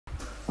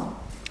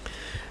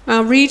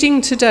Our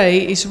reading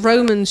today is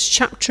Romans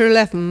chapter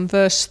 11,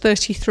 verse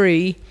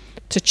 33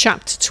 to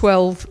chapter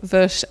 12,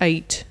 verse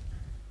 8.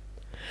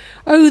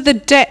 Oh, the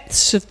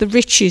depths of the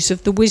riches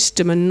of the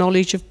wisdom and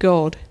knowledge of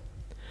God!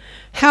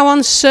 How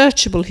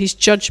unsearchable his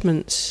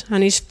judgments,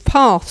 and his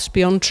paths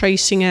beyond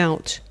tracing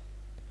out!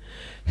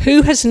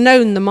 Who has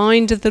known the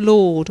mind of the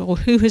Lord, or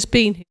who has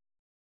been his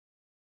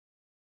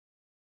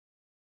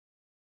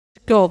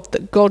God,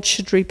 that God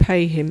should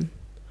repay him?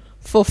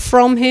 For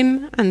from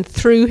him, and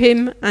through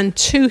him, and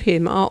to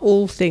him are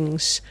all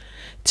things.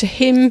 To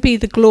him be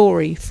the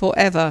glory for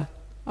ever.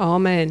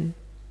 Amen.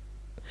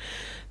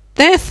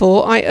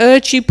 Therefore I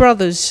urge you,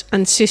 brothers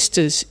and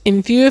sisters,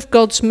 in view of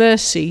God's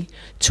mercy,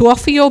 to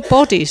offer your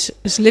bodies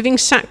as living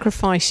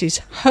sacrifices,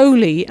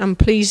 holy and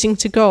pleasing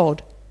to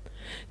God.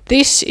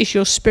 This is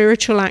your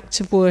spiritual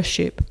act of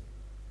worship.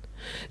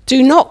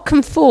 Do not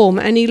conform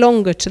any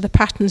longer to the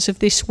patterns of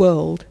this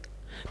world,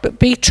 but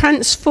be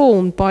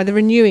transformed by the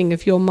renewing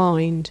of your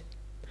mind.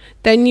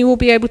 Then you will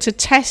be able to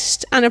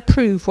test and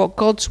approve what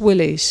God's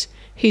will is,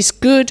 his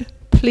good,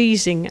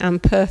 pleasing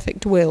and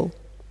perfect will.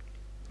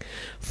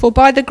 For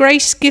by the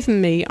grace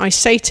given me, I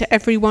say to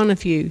every one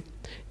of you,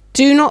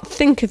 do not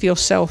think of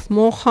yourself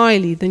more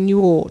highly than you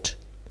ought,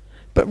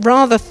 but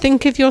rather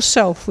think of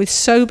yourself with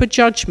sober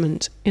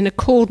judgment in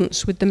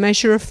accordance with the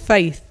measure of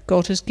faith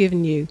God has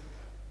given you.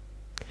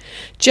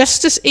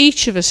 Just as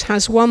each of us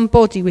has one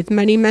body with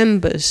many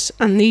members,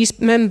 and these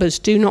members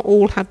do not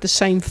all have the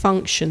same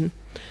function,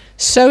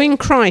 so in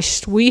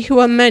Christ we who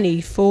are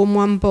many form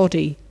one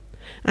body,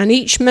 and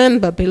each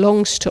member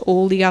belongs to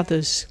all the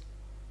others.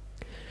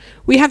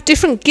 We have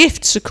different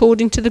gifts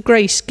according to the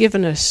grace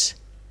given us.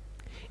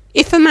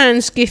 If a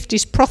man's gift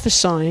is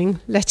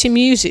prophesying, let him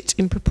use it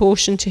in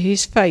proportion to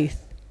his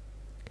faith.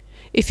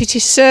 If it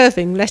is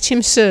serving, let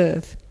him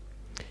serve.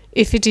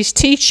 If it is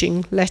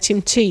teaching, let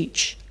him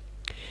teach.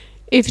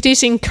 If it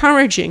is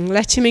encouraging,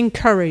 let him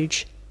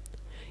encourage.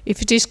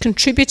 If it is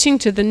contributing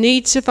to the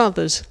needs of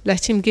others,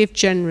 let him give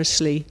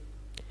generously.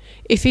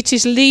 If it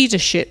is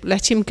leadership,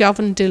 let him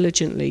govern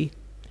diligently.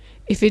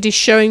 If it is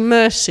showing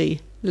mercy,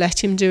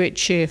 let him do it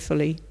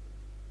cheerfully.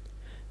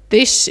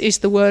 This is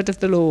the word of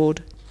the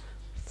Lord.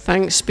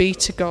 Thanks be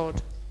to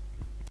God.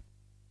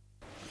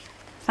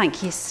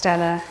 Thank you,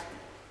 Stella.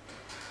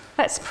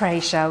 Let's pray,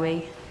 shall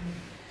we?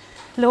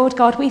 Lord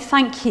God, we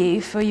thank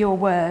you for your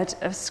word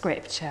of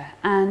Scripture,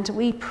 and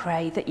we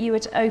pray that you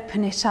would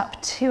open it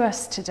up to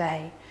us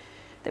today,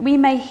 that we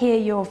may hear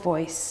your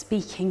voice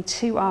speaking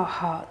to our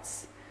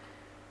hearts.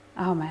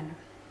 Amen.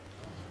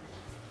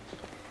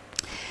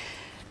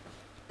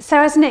 So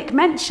as Nick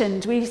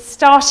mentioned, we're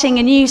starting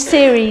a new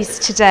series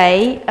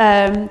today,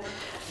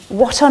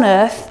 What on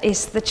Earth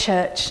is the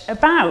Church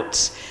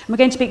About? And we're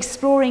going to be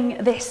exploring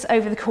this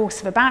over the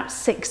course of about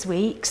 6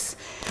 weeks.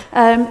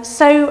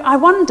 So I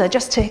wonder,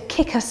 just to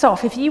kick us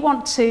off, if you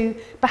want to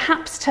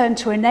perhaps turn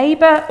to a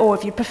neighbour, or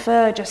if you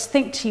prefer just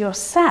think to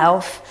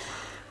yourself,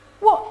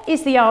 what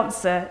is the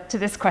answer to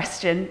this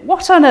question?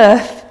 What on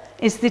earth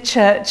is the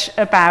church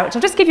about?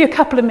 I'll just give you a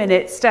couple of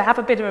minutes to have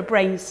a bit of a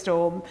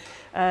brainstorm,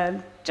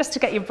 just to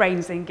get your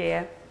brains in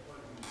gear.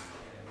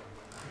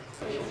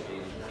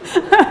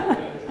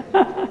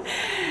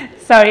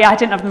 Sorry, I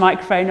didn't have the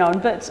microphone on,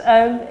 but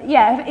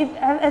yeah,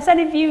 do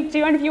any of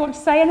you want to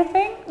say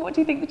anything? What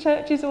do you think the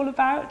church is all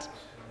about?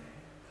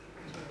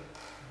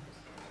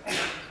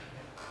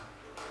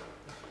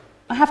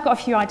 I have got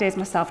a few ideas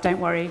myself, don't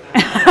worry. Is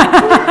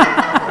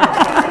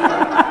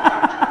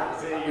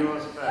it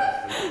yours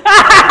first?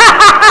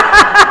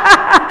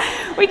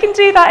 We can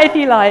do that if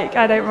you like,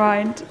 I don't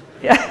mind.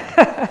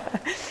 Yeah.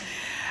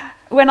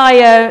 When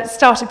I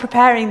started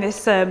preparing this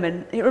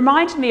sermon, it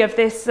reminded me of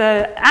this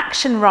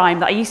action rhyme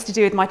that I used to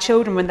do with my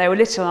children when they were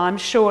little, and I'm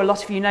sure a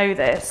lot of you know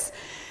this.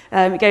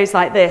 It goes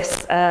like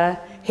this.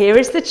 Here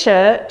is the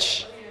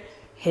church,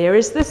 here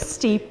is the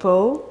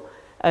steeple,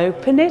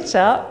 open it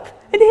up,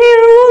 and here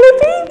are all the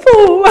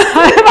people.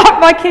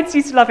 My kids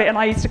used to love it, and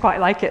I used to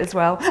quite like it as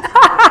well.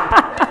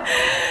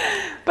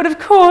 But of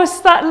course,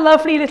 that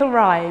lovely little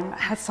rhyme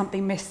has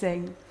something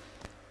missing.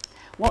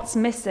 What's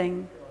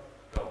missing?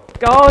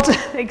 God,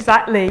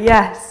 exactly,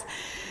 yes.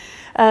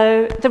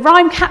 The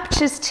rhyme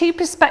captures two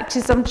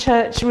perspectives on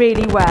church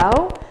really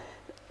well.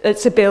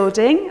 It's a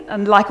building,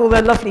 and like all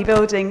the lovely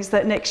buildings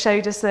that Nick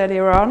showed us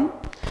earlier on.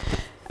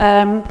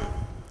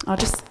 I'll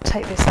just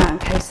take this out in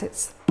case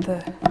it's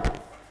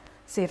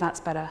see if that's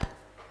better.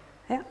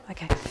 Yeah,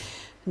 okay.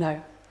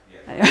 No.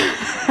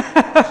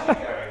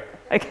 Yeah.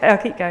 Okay, I'll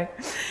keep going.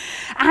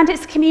 And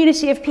it's a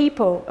community of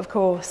people, of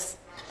course.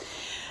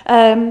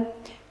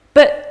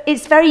 But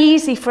it's very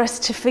easy for us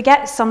to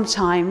forget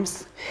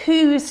sometimes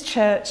whose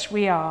church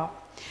we are.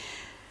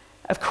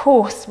 Of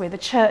course, we're the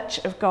church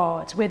of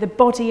God. We're the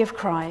body of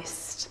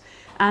Christ.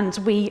 And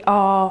we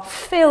are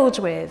filled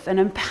with and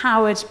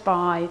empowered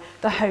by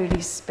the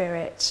Holy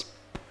Spirit.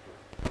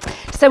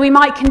 So we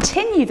might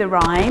continue the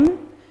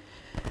rhyme.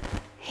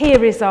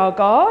 Here is our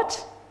God.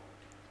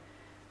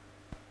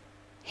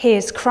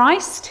 Here's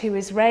Christ who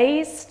is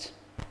raised.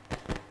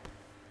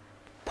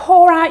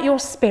 Pour out your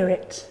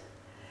spirit.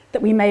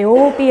 that we may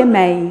all be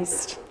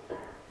amazed.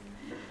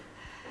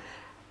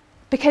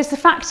 Because the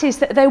fact is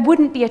that there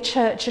wouldn't be a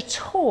church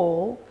at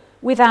all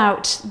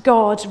without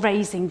God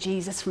raising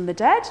Jesus from the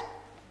dead.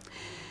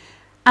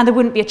 And there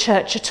wouldn't be a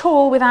church at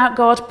all without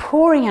God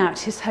pouring out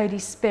his Holy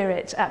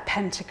Spirit at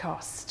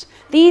Pentecost.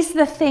 These are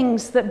the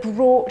things that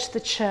brought the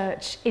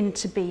church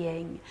into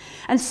being.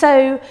 And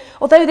so,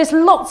 although there's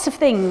lots of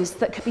things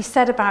that could be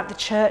said about the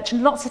church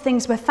and lots of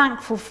things we're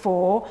thankful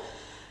for,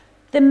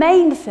 the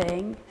main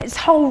thing, its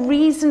whole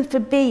reason for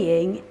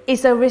being,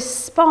 is a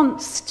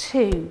response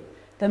to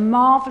the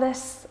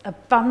marvellous,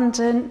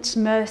 abundant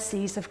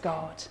mercies of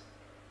God.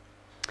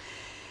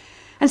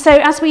 And so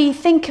as we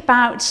think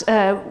about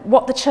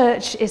what the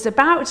church is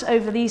about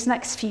over these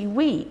next few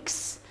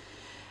weeks,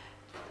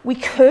 we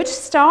could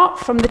start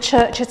from the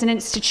church as an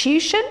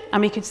institution,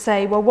 and we could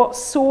say, well, what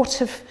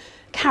sort of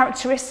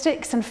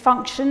characteristics and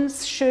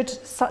functions should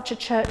such a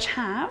church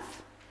have?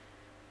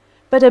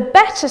 But a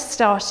better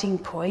starting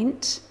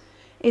point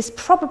is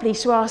probably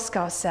to ask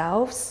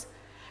ourselves,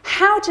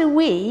 how do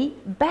we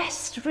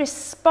best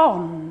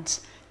respond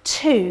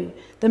to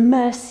the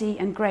mercy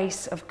and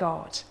grace of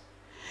God?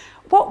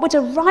 What would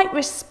a right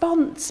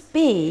response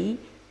be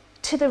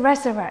to the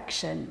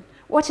resurrection?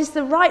 What is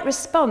the right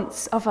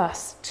response of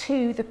us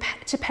to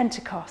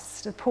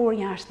Pentecost, the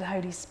pouring out of the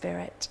Holy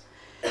Spirit?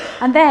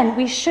 And then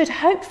we should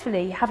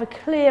hopefully have a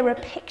clearer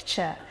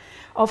picture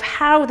of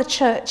how the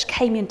church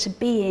came into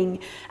being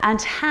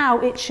and how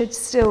it should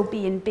still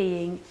be in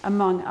being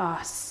among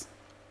us.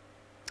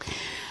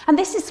 And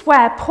this is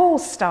where Paul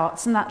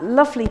starts in that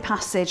lovely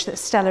passage that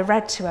Stella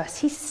read to us.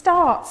 He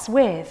starts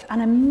with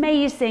an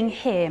amazing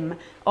hymn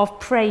of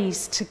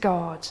praise to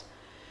God.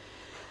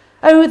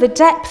 Oh, the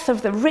depth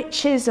of the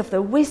riches of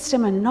the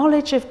wisdom and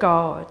knowledge of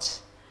God.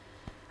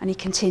 And he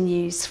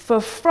continues, for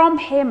from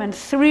him and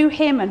through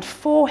him and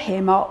for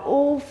him are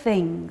all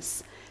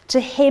things. To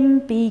him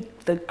be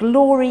the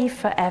glory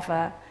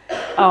forever.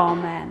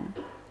 Amen.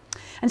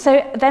 And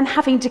so then,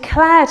 having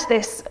declared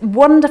this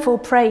wonderful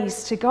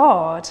praise to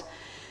God,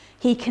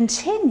 he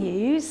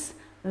continues,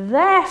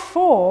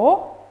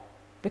 therefore,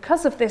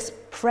 because of this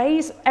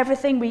praise,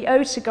 everything we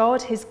owe to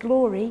God, his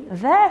glory,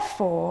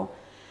 therefore,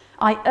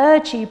 I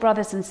urge you,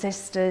 brothers and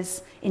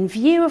sisters, in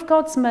view of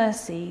God's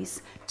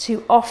mercies,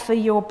 to offer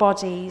your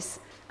bodies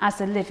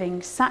as a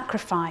living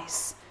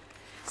sacrifice.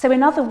 So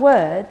in other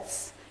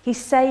words,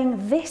 he's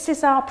saying this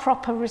is our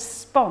proper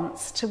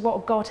response to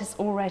what God has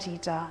already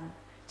done,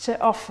 to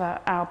offer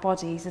our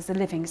bodies as a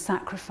living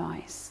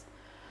sacrifice.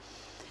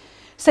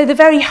 So the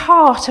very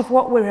heart of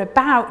what we're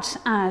about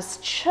as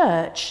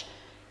church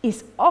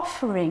is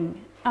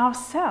offering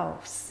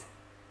ourselves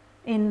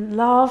in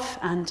love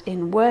and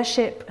in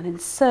worship and in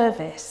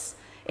service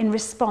in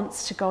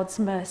response to God's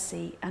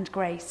mercy and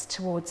grace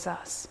towards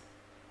us.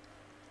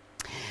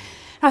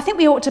 Now, I think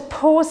we ought to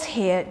pause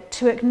here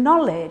to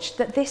acknowledge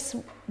that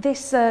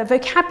this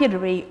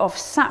vocabulary of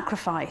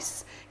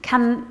sacrifice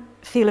can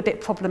feel a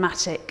bit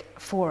problematic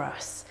for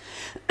us.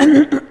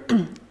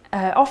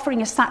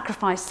 Offering a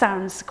sacrifice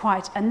sounds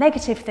quite a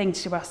negative thing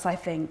to us, I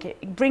think.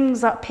 It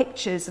brings up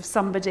pictures of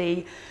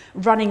somebody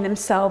running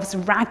themselves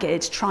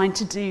ragged, trying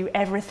to do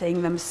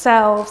everything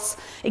themselves,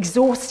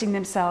 exhausting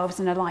themselves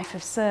in a life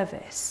of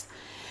service.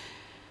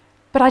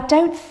 But I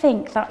don't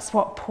think that's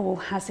what Paul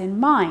has in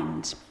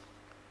mind.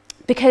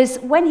 Because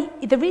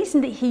the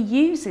reason that he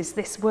uses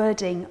this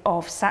wording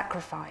of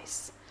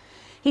sacrifice,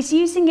 he's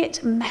using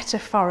it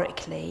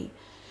metaphorically,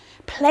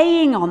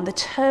 playing on the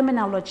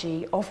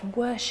terminology of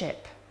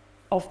worship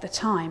of the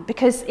time.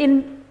 Because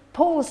in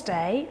Paul's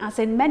day, as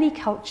in many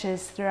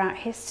cultures throughout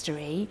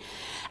history,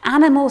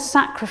 animal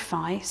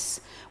sacrifice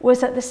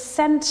was at the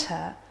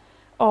centre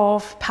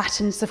of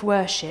patterns of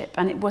worship,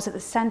 and it was at the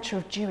centre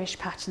of Jewish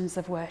patterns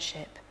of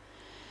worship.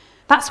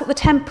 That's what the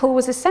temple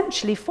was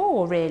essentially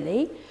for,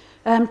 really.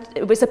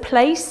 It was a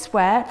place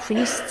where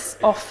priests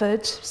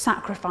offered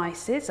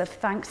sacrifices of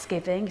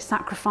thanksgiving,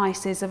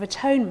 sacrifices of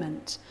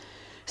atonement.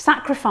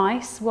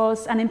 Sacrifice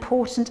was an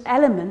important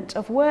element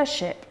of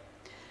worship,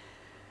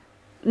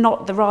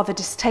 not the rather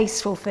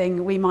distasteful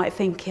thing we might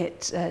think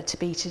it to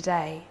be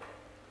today.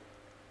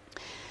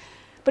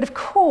 But of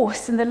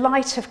course, in the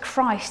light of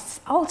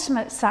Christ's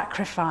ultimate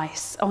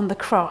sacrifice on the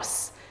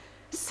cross,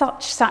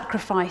 such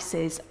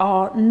sacrifices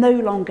are no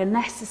longer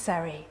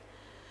necessary.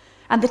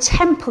 And the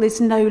temple is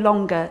no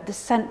longer the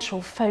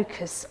central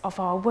focus of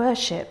our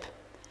worship.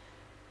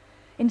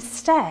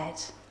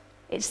 Instead,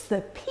 it's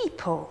the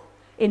people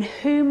in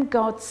whom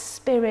God's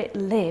Spirit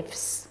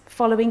lives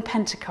following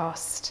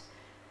Pentecost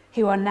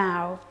who are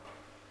now,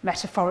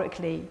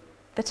 metaphorically,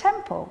 the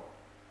temple.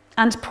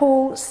 And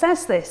Paul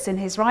says this in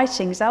his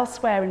writings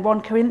elsewhere in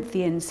 1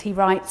 Corinthians. He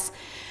writes,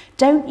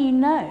 "Don't you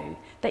know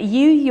that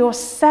you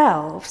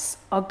yourselves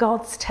are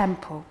God's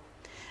temple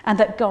and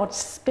that God's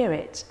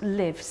Spirit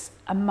lives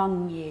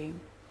among you?"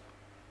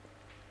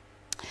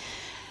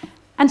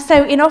 And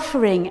so in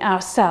offering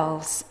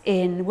ourselves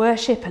in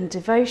worship and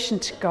devotion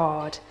to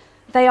God,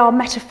 they are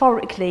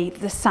metaphorically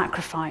the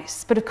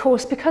sacrifice. But of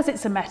course, because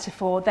it's a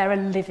metaphor, they're a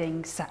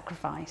living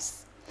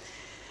sacrifice.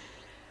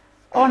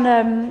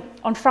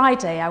 On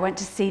Friday, I went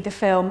to see the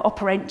film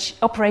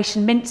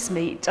Operation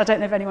Mincemeat. I don't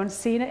know if anyone's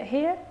seen it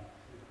here.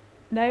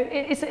 No,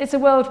 it's a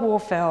World War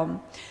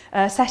film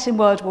set in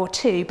World War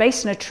II,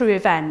 based on a true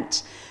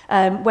event,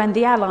 when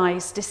the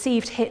Allies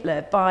deceived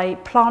Hitler by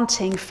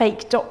planting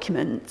fake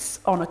documents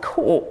on a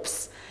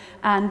corpse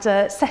and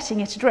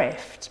setting it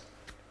adrift.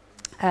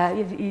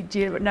 Do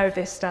you know of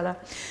this, Stella?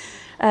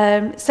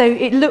 So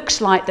it looked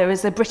like there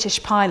was a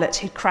British pilot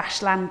who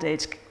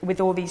crash-landed with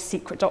all these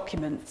secret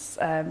documents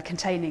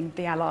containing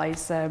the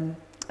Allies'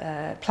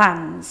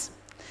 plans.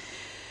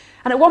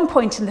 And at one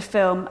point in the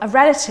film, a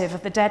relative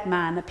of the dead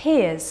man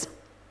appears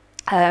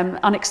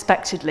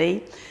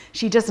unexpectedly.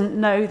 She doesn't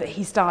know that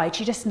he's died,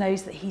 she just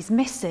knows that he's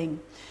missing.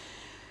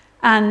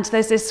 And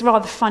there's this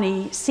rather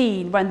funny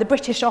scene when the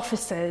British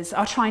officers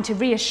are trying to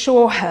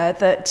reassure her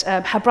that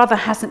her brother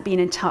hasn't been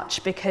in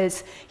touch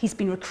because he's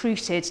been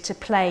recruited to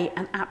play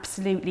an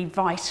absolutely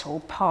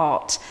vital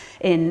part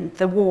in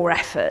the war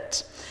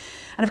effort.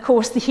 And of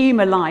course, the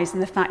humour lies in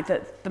the fact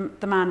that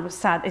the man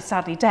is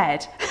sadly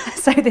dead.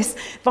 So this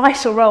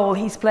vital role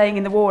he's playing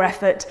in the war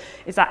effort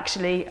is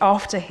actually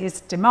after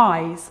his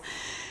demise.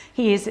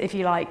 He is, if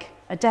you like,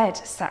 a dead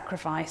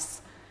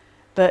sacrifice.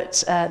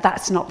 But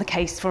that's not the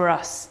case for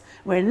us.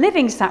 We're a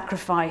living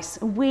sacrifice.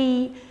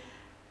 We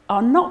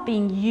are not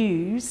being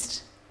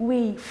used.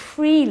 We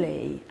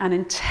freely and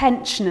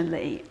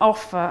intentionally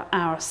offer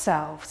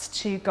ourselves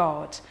to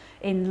God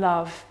in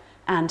love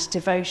and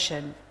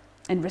devotion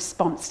in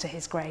response to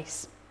his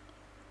grace.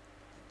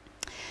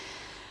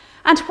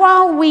 And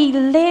while we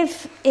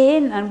live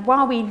in and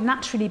while we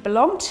naturally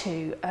belong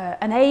to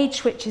an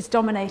age which is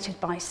dominated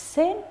by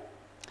sin,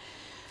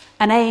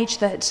 an age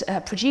that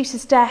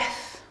produces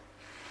death,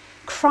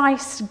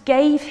 Christ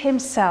gave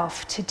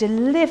himself to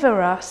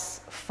deliver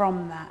us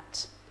from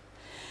that.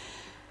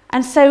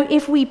 And so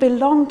if we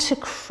belong to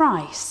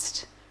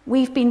Christ,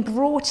 we've been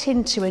brought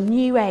into a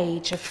new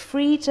age of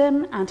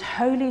freedom and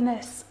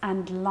holiness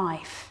and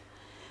life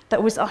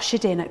that was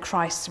ushered in at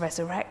Christ's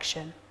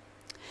resurrection.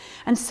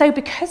 And so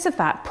because of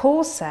that,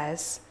 Paul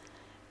says,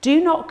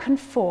 do not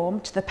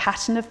conform to the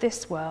pattern of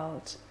this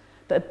world,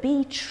 but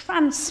be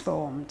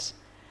transformed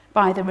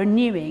by the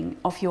renewing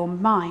of your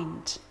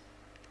mind.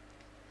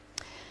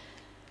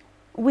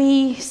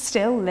 We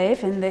still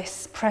live in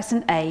this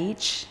present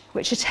age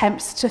which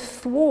attempts to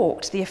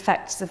thwart the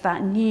effects of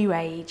that new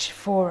age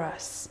for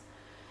us.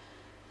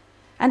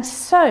 And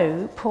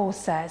so, Paul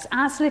says,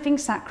 as living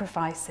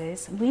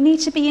sacrifices, we need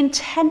to be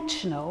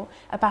intentional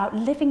about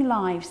living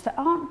lives that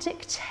aren't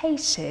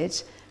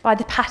dictated by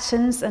the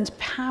patterns and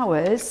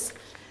powers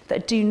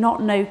that do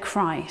not know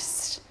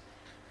Christ.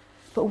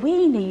 But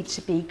we need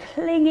to be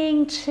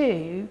clinging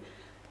to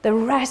the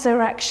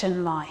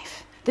resurrection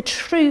life, the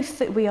truth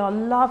that we are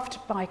loved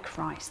by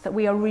Christ, that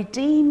we are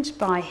redeemed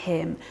by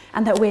him,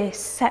 and that we're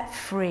set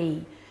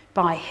free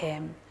by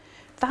him.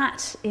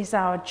 That is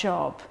our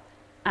job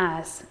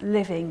as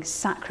living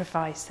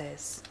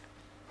sacrifices.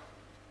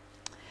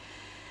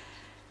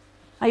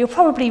 Now you're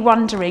probably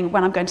wondering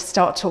when I'm going to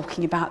start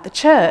talking about the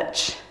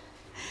church,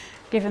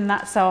 given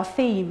that's our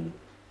theme.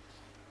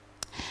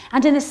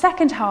 And in the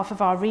second half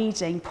of our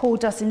reading, Paul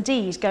does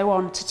indeed go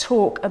on to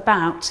talk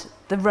about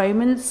the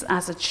Romans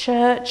as a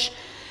church,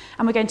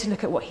 and we're going to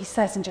look at what he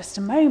says in just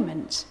a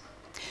moment.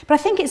 But I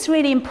think it's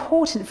really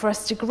important for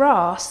us to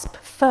grasp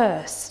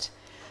first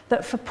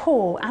that for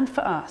Paul and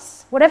for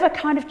us, whatever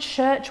kind of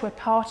church we're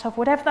part of,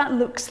 whatever that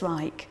looks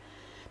like,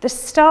 the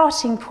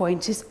starting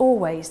point is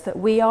always that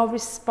we are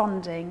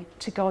responding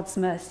to God's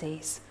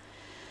mercies.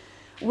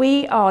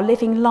 We are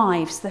living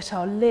lives that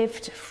are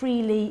lived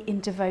freely in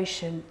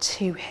devotion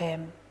to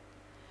him.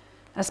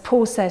 As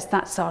Paul says,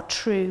 that's our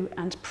true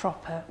and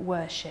proper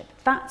worship.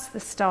 That's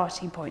the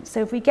starting point.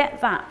 So if we get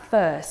that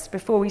first,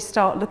 before we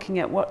start looking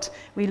at what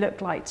we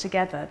look like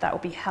together, that will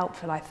be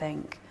helpful, I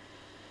think.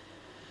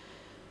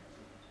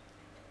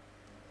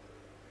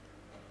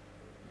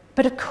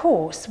 But of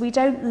course, we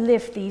don't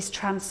live these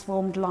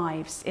transformed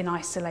lives in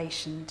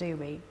isolation, do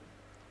we?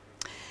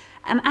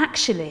 And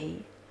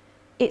actually,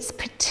 it's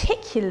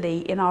particularly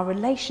in our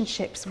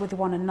relationships with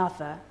one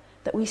another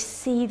that we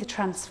see the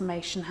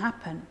transformation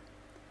happen.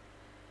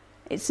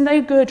 It's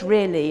no good,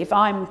 really, if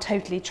I'm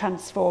totally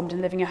transformed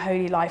and living a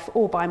holy life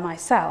all by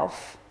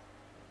myself.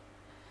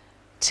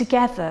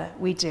 Together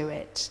we do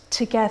it.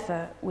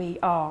 Together we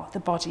are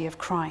the body of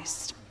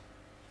Christ.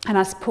 And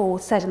as Paul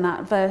said in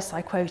that verse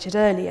I quoted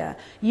earlier,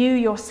 you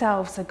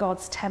yourselves are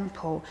God's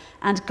temple,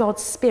 and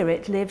God's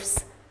Spirit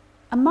lives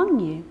among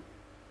you.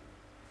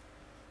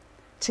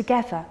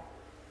 Together.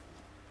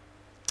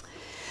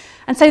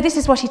 And so this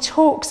is what he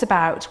talks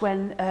about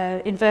when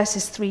in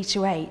verses 3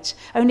 to 8.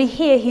 Only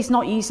here he's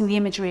not using the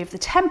imagery of the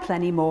temple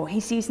anymore.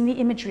 He's using the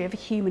imagery of a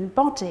human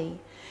body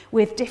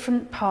with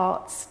different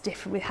parts,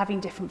 with having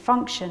different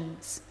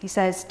functions. He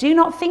says, do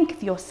not think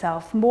of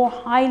yourself more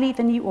highly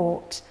than you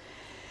ought.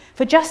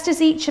 For just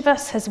as each of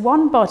us has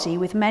one body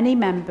with many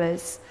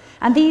members,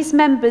 and these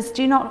members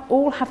do not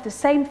all have the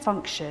same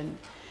function,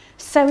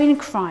 so in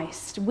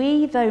Christ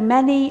we, though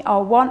many,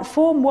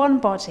 form one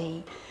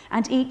body,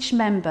 and each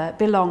member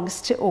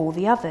belongs to all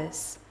the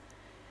others.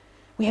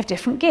 We have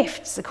different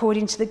gifts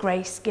according to the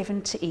grace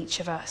given to each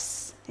of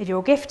us. If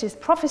your gift is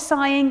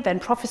prophesying, then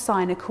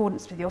prophesy in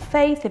accordance with your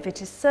faith. If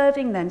it is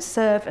serving, then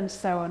serve, and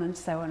so on and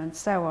so on and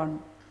so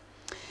on.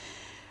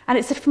 And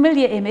it's a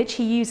familiar image.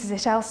 He uses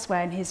it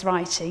elsewhere in his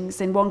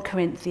writings in 1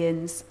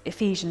 Corinthians,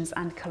 Ephesians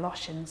and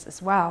Colossians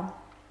as well.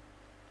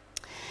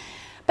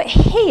 But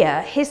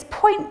here, his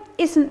point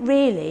isn't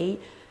really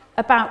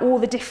about all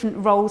the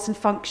different roles and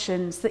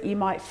functions that you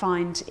might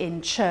find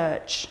in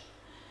church.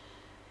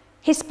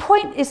 His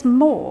point is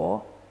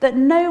more that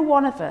no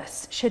one of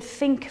us should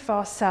think of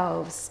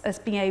ourselves as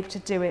being able to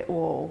do it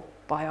all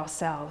by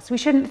ourselves. We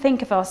shouldn't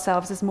think of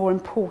ourselves as more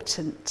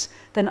important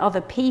than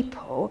other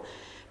people,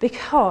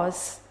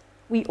 because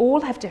we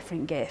all have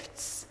different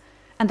gifts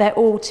and they're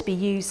all to be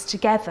used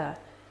together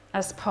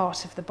as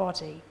part of the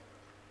body.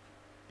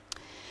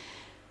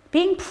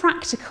 Being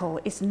practical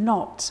is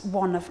not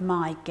one of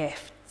my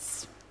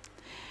gifts.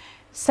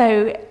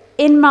 So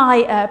in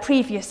my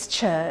previous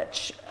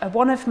church,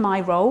 one of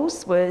my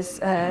roles was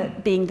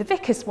being the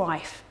vicar's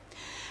wife.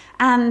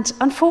 And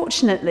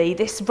unfortunately,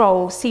 this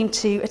role seemed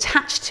to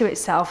attach to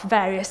itself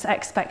various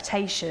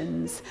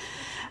expectations,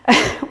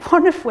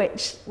 one of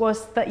which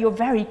was that you're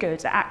very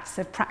good at acts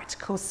of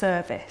practical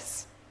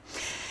service.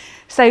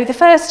 So the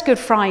first Good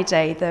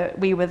Friday that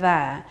we were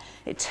there,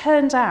 it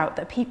turned out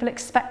that people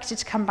expected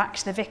to come back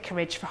to the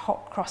vicarage for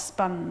hot cross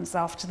buns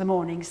after the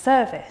morning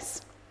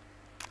service.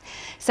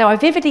 So I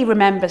vividly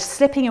remember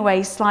slipping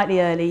away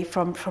slightly early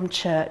from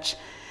church,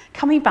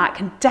 coming back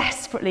and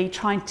desperately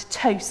trying to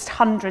toast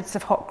hundreds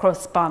of hot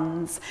cross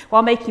buns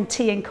while making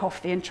tea and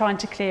coffee and trying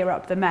to clear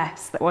up the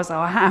mess that was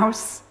our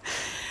house.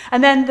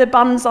 And then the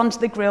buns onto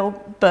the grill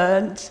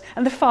burnt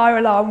and the fire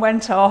alarm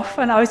went off,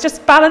 and I was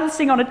just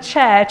balancing on a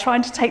chair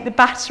trying to take the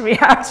battery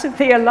out of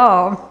the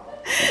alarm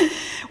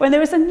when there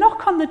was a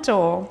knock on the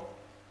door,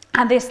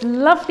 and this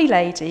lovely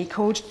lady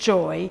called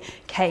Joy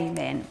came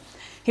in,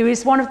 who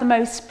is one of the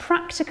most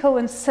practical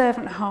and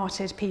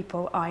servant-hearted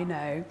people I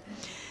know.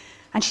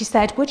 And she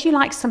said, "Would you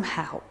like some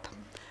help?"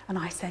 And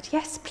I said,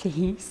 "Yes,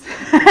 please."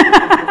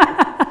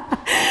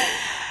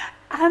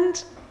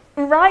 And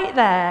right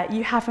there,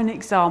 you have an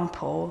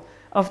example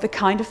of the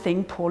kind of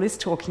thing Paul is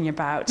talking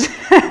about.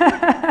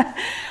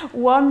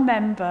 One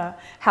member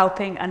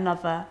helping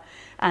another,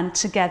 and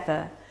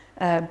together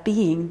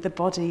being the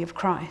body of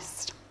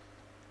Christ.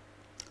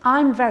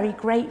 I'm very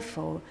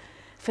grateful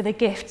for the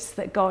gifts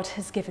that God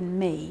has given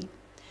me,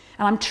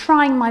 and I'm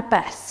trying my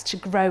best to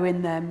grow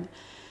in them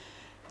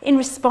in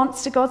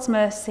response to God's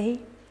mercy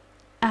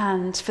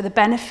and for the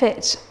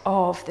benefit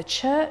of the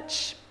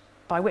church,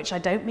 by which I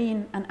don't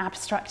mean an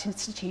abstract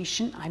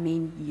institution, I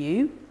mean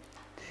you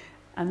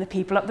and the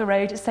people up the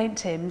road at St.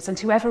 Tim's and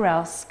whoever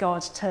else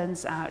God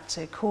turns out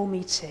to call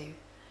me to.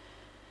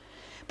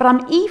 But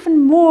I'm even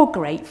more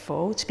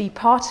grateful to be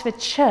part of a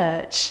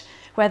church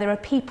where there are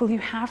people who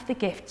have the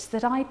gifts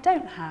that I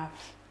don't have.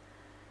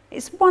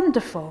 It's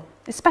wonderful,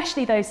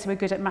 especially those who are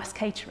good at mass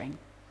catering.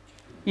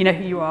 You know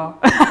who you are.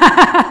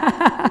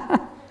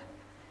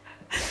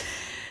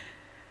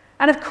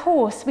 And of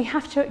course, we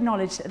have to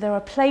acknowledge that there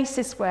are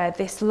places where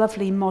this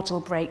lovely model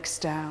breaks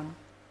down.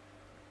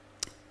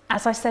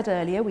 As I said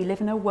earlier, we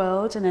live in a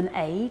world and an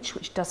age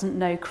which doesn't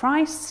know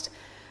Christ,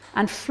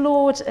 and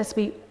flawed as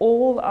we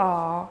all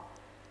are,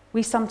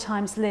 we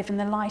sometimes live in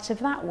the light of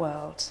that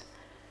world,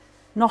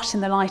 not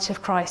in the light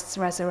of Christ's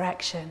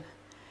resurrection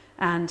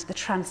and the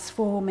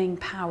transforming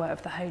power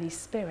of the Holy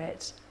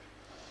Spirit.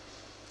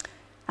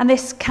 And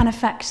this can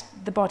affect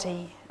the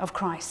body of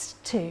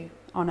Christ too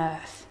on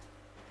earth.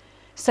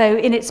 So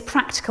in its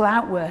practical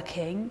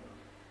outworking,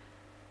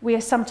 we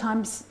are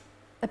sometimes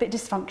a bit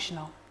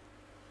dysfunctional,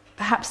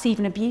 perhaps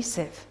even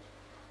abusive.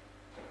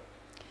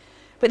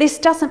 But this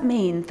doesn't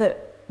mean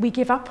that we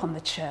give up on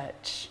the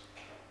church.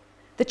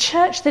 The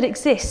church that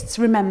exists,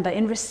 remember,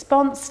 in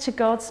response to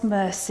God's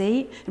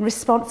mercy, in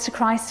response to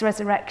Christ's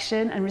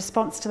resurrection, in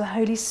response to the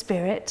Holy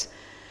Spirit.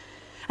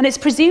 And it's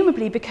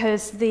presumably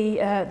because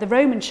the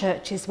Roman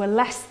churches were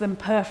less than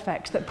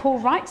perfect that Paul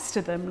writes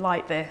to them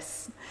like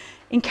this,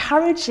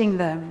 encouraging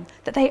them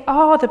that they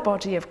are the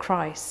body of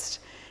Christ,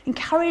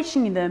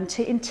 encouraging them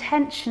to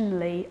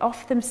intentionally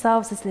offer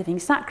themselves as living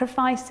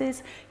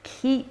sacrifices,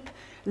 keep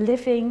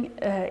living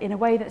in a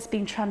way that's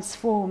been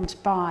transformed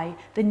by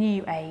the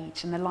new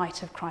age and the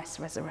light of Christ's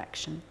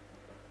resurrection.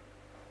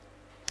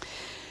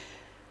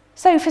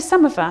 So for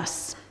some of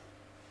us,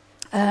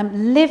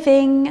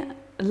 living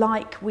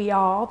like we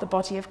are the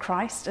body of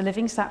Christ, a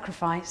living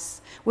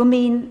sacrifice, will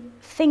mean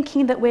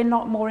thinking that we're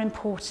not more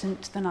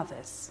important than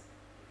others,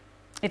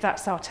 if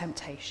that's our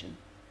temptation.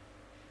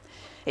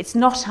 It's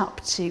not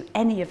up to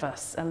any of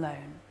us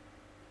alone.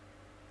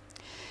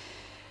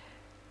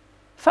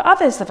 For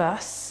others of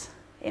us,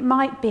 it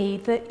might be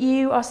that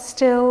you are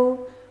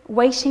still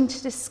waiting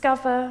to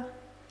discover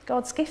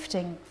God's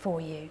gifting for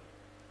you.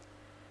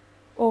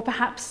 Or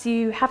perhaps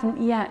you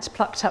haven't yet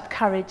plucked up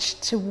courage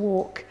to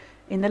walk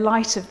in the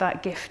light of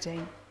that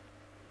gifting.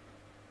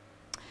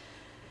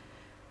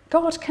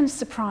 God can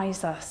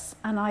surprise us,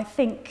 and I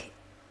think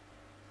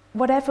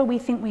whatever we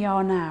think we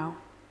are now,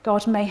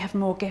 God may have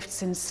more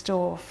gifts in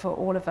store for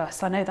all of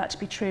us. I know that to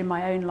be true in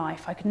my own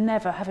life. I could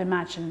never have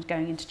imagined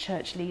going into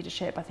church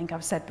leadership. I think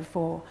I've said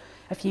before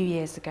a few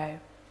years ago.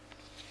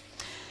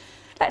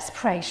 Let's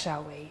pray,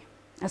 shall we,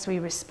 as we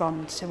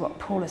respond to what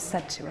Paul has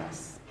said to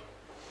us.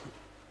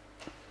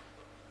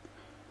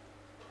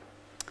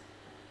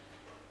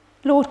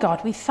 Lord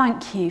God, we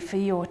thank you for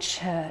your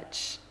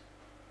church.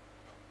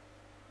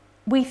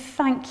 We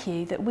thank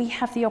you that we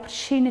have the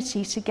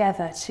opportunity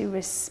together to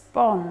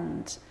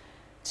respond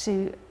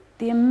to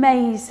the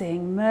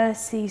amazing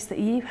mercies that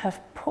you have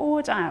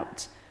poured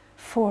out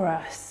for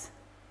us.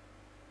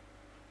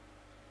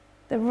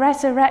 The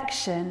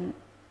resurrection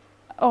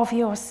of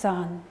your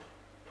Son,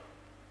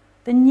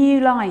 the new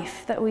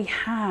life that we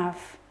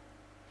have,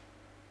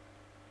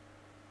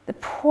 the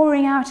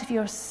pouring out of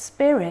your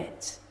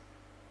Spirit,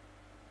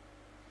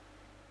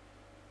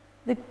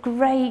 the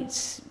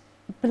great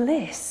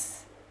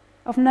bliss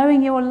of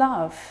knowing your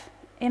love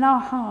in our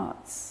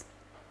hearts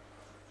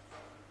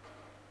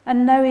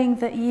and knowing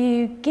that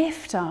you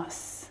gift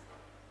us,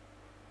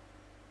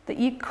 that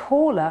you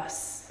call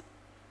us,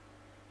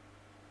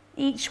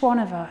 each one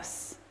of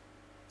us,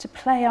 to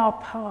play our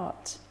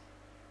part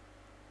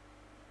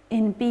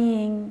in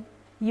being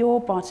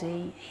your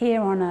body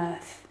here on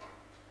earth.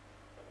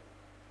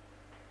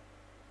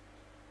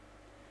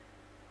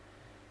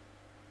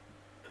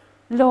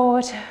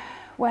 Lord,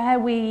 where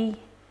we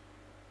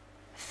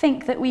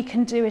think that we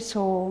can do it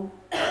all,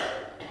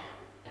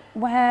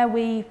 where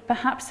we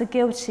perhaps are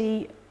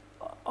guilty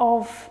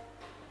of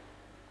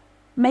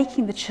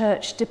making the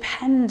church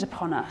depend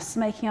upon us,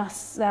 making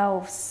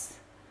ourselves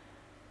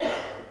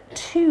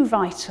too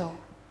vital,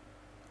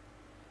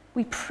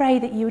 we pray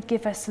that you would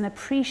give us an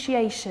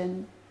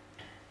appreciation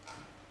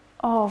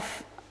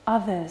of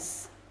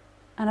others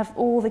and of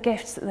all the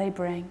gifts that they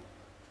bring.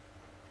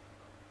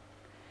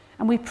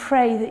 And we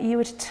pray that you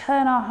would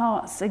turn our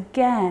hearts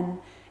again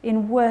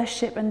in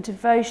worship and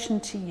devotion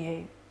to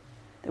you,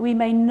 that we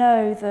may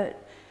know that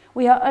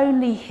we are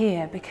only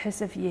here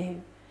because of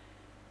you,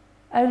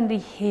 only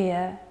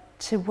here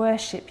to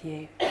worship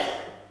you.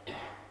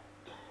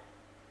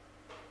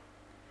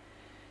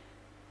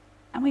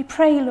 And we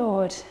pray,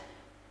 Lord,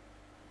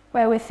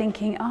 where we're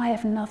thinking, I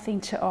have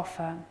nothing to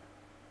offer,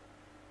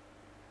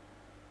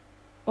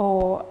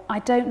 or I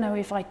don't know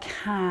if I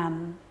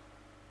can.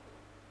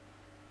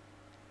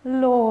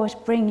 Lord,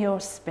 bring your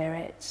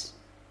Spirit.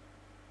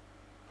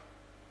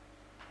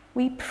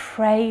 We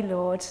pray,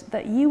 Lord,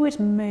 that you would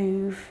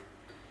move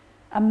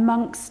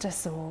amongst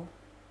us all,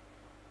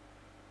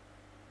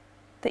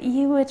 that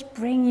you would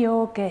bring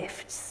your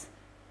gifts,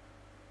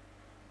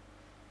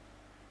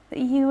 that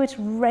you would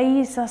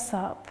raise us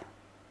up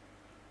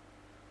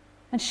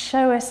and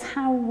show us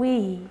how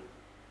we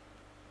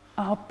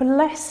are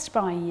blessed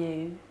by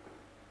you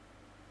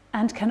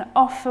and can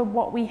offer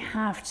what we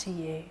have to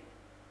you.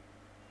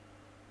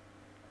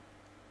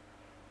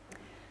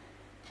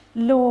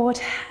 Lord,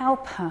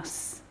 help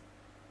us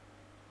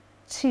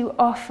to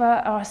offer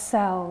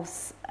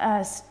ourselves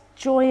as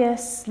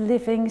joyous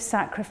living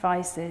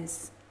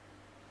sacrifices,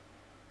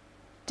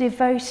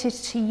 devoted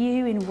to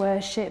you in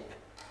worship,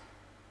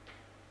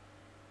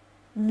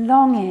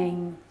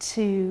 longing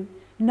to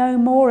know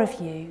more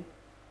of you,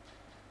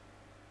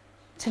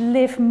 to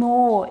live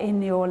more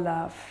in your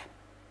love,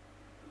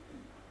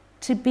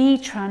 to be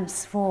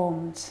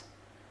transformed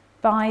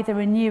by the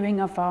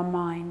renewing of our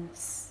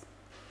minds.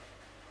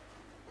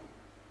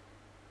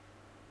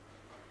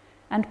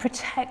 And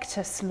protect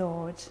us,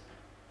 Lord,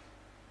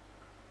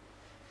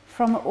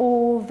 from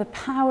all the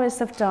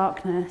powers of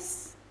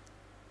darkness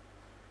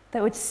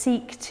that would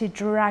seek to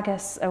drag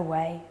us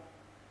away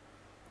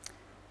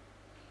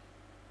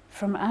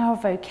from our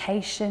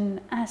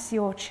vocation as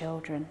your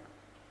children.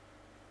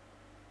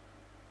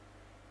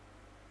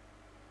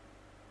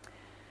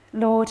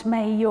 Lord,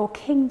 may your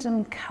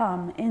kingdom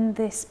come in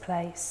this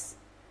place,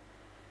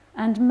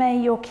 and may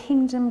your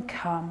kingdom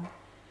come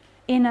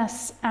in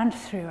us and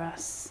through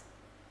us,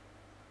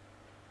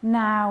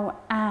 now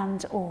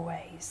and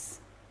always.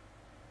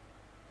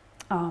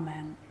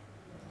 Amen.